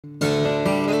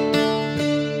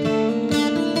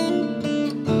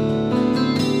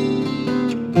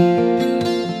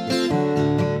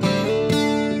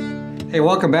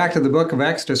welcome back to the book of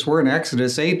Exodus. We're in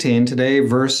Exodus 18 today,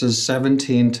 verses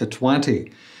 17 to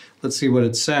 20. Let's see what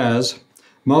it says.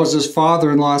 Moses'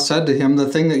 father-in-law said to him, "The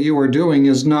thing that you are doing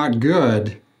is not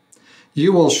good.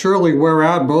 You will surely wear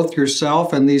out both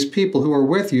yourself and these people who are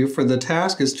with you, for the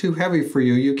task is too heavy for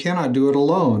you. You cannot do it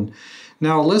alone.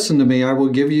 Now listen to me. I will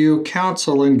give you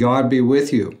counsel, and God be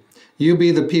with you. You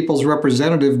be the people's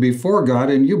representative before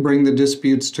God, and you bring the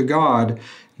disputes to God.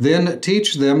 Then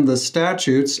teach them the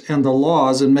statutes and the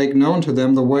laws, and make known to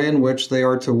them the way in which they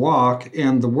are to walk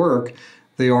and the work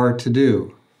they are to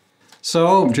do."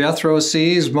 So Jethro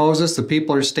sees Moses. The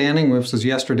people are standing, this was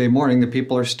yesterday morning, the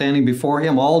people are standing before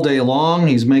him all day long.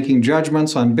 He's making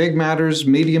judgments on big matters,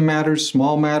 medium matters,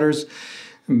 small matters.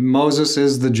 Moses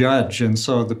is the judge, and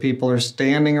so the people are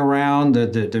standing around.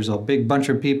 There's a big bunch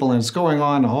of people, and it's going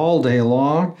on all day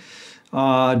long.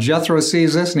 Jethro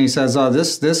sees this, and he says,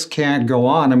 this can't go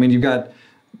on. I mean, you've got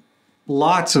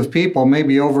lots of people,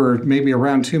 maybe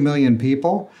around 2 million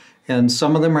people, and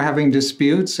some of them are having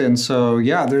disputes, and so,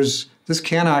 this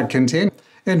cannot continue.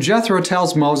 And Jethro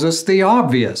tells Moses the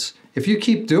obvious. If you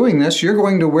keep doing this, you're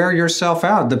going to wear yourself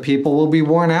out. The people will be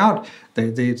worn out.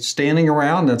 They standing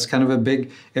around, that's kind of a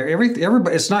big,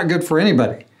 everybody, it's not good for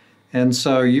anybody. And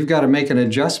so you've got to make an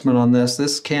adjustment on this.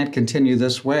 This can't continue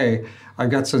this way. I've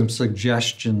got some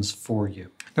suggestions for you.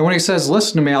 Now when he says,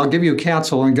 "Listen to me, I'll give you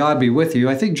counsel and God be with you,"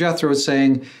 I think Jethro is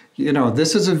saying,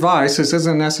 this is advice. This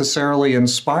isn't necessarily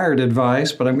inspired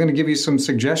advice, but I'm going to give you some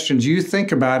suggestions. You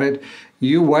think about it,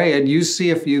 you weigh it, you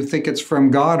see if you think it's from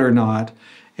God or not.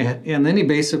 And then he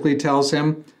basically tells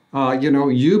him,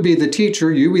 you be the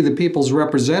teacher, you be the people's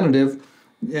representative,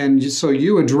 and so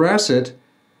you address it.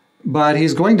 But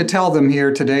he's going to tell them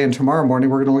here today and tomorrow morning,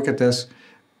 we're going to look at this,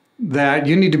 that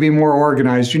you need to be more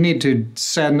organized. You need to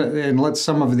send and let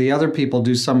some of the other people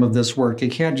do some of this work.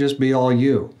 It can't just be all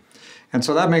you. And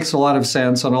so that makes a lot of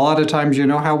sense. And a lot of times, you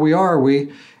know how we are.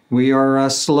 We are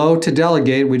slow to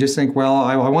delegate. We just think, well,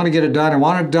 I want to get it done. I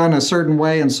want it done a certain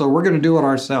way, and so we're going to do it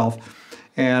ourselves.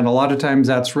 And a lot of times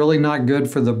that's really not good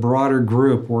for the broader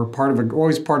group. We're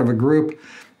always part of a group.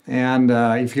 And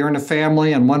if you're in a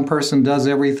family and one person does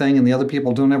everything and the other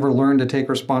people don't ever learn to take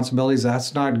responsibilities,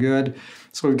 that's not good.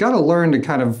 So we've got to learn to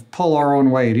kind of pull our own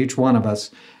weight, each one of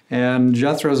us. And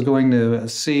Jethro is going to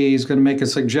he's going to make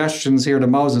suggestions here to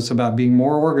Moses about being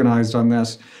more organized on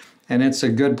this. And it's a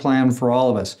good plan for all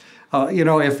of us.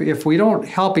 If we don't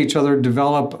help each other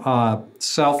develop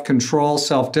self-control,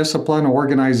 self-discipline,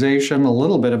 organization, a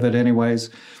little bit of it anyways,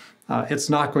 it's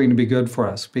not going to be good for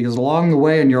us. Because along the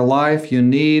way in your life, you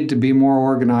need to be more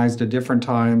organized at different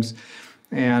times.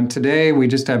 And today we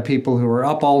just have people who are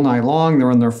up all night long. They're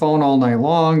on their phone all night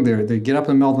long. They get up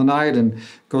in the middle of the night and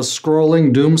go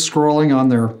scrolling, doom scrolling on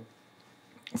their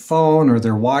phone, or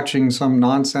they're watching some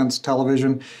nonsense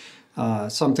television,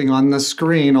 something on the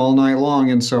screen all night long.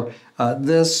 And so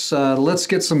let's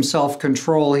get some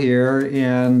self-control here,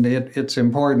 and it's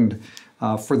important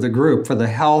for the group, for the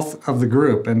health of the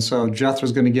group. And so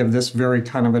Jethro's going to give this very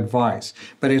kind of advice.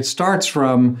 But it starts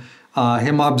from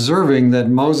him observing that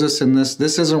Moses in this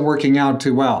isn't working out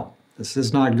too well. This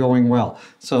is not going well.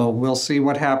 So we'll see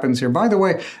what happens here. By the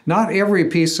way, not every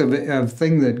piece of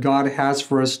thing that God has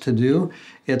for us to do,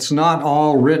 it's not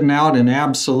all written out in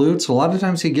absolutes. A lot of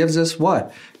times he gives us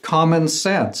what? Common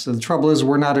sense. The trouble is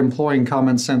we're not employing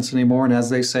common sense anymore. And as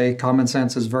they say, common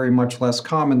sense is very much less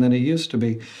common than it used to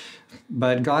be.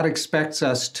 But God expects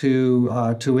us to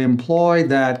employ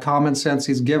that common sense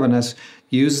he's given us.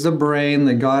 Use the brain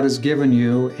that God has given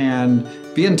you and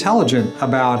be intelligent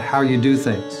about how you do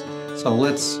things. So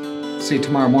let's see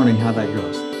tomorrow morning how that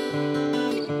goes.